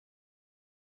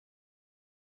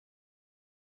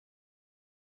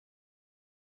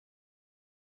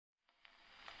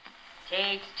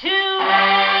Takes two,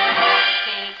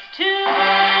 takes two.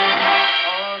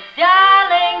 Oh,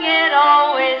 darling, it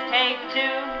always takes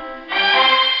two.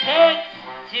 Takes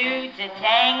two to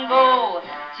tango,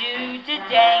 two to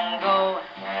tango,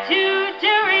 two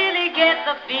to really get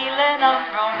the feeling of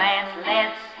romance.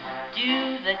 Let's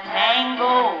do the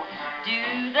tango,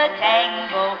 do the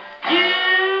tango, do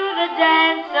the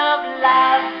dance of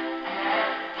love.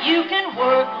 You can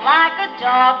work like a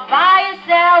dog by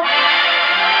yourself,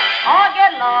 or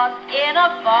get lost in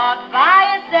a fog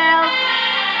by yourself.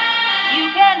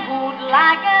 You can hoot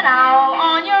like an owl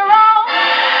on your own.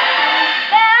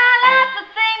 There are lots of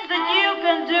things that you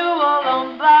can do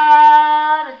alone,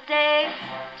 but it takes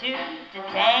two to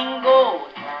tango,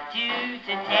 two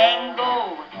to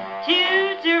tango,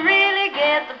 two to really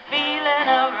get the feeling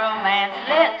of romance.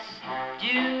 Let's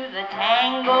do the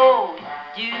tango,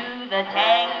 do the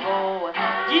tango,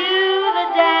 do the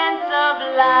dance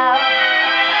of love.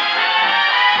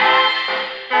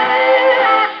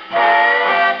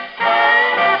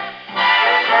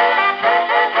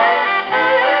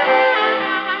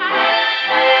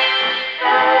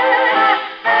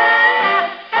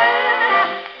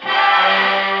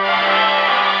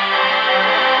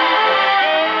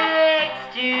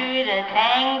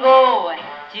 Tango,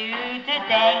 two to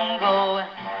tango,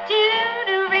 two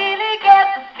to really get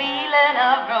the feeling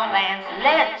of romance.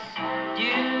 Let's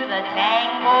do the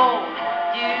tango,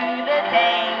 do the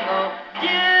tango,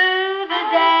 do the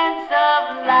dance of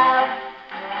love.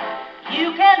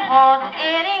 You can haunt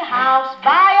any house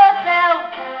by yourself,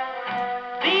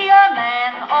 be a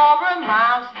man or a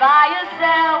mouse by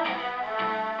yourself.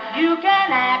 You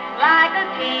can act like a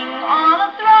king on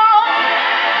a throne.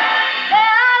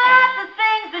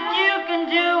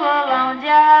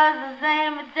 Just the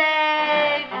same it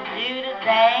takes do the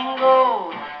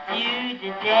tango, do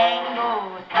the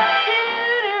tango, do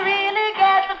to really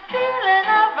get the feeling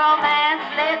of romance.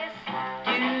 Let's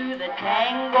do the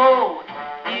tango,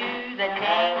 do the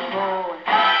tango,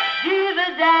 do the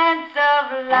dance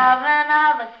of love. And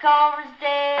all the chorus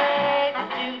takes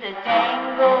do the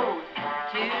tango,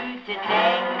 do the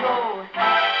tango.